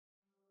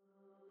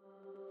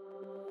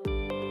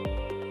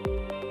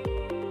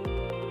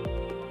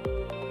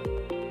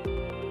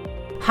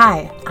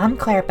Hi, I'm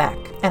Claire Beck,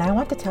 and I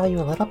want to tell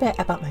you a little bit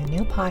about my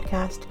new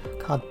podcast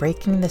called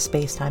Breaking the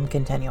Space-Time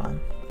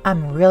Continuum.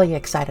 I'm really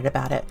excited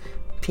about it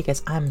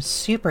because I'm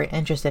super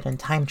interested in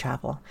time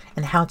travel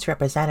and how it's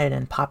represented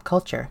in pop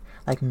culture,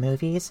 like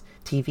movies,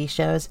 TV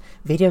shows,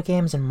 video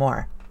games, and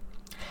more.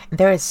 And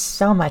there is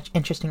so much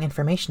interesting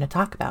information to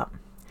talk about.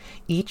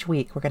 Each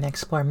week, we're going to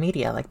explore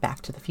media like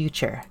Back to the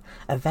Future,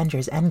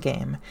 Avengers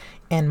Endgame,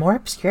 and more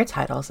obscure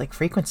titles like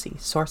Frequency,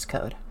 Source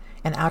Code,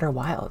 and Outer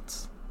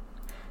Wilds.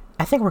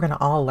 I think we're going to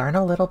all learn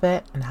a little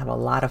bit and have a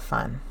lot of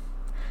fun.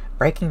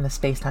 Breaking the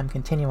Space-Time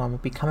Continuum will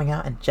be coming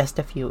out in just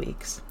a few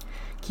weeks.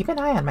 Keep an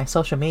eye on my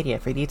social media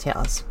for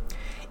details.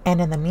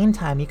 And in the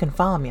meantime, you can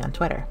follow me on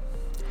Twitter.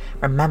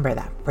 Remember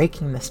that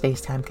Breaking the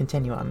Space-Time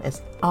Continuum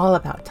is all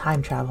about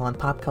time travel and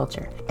pop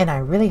culture, and I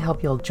really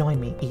hope you'll join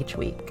me each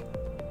week.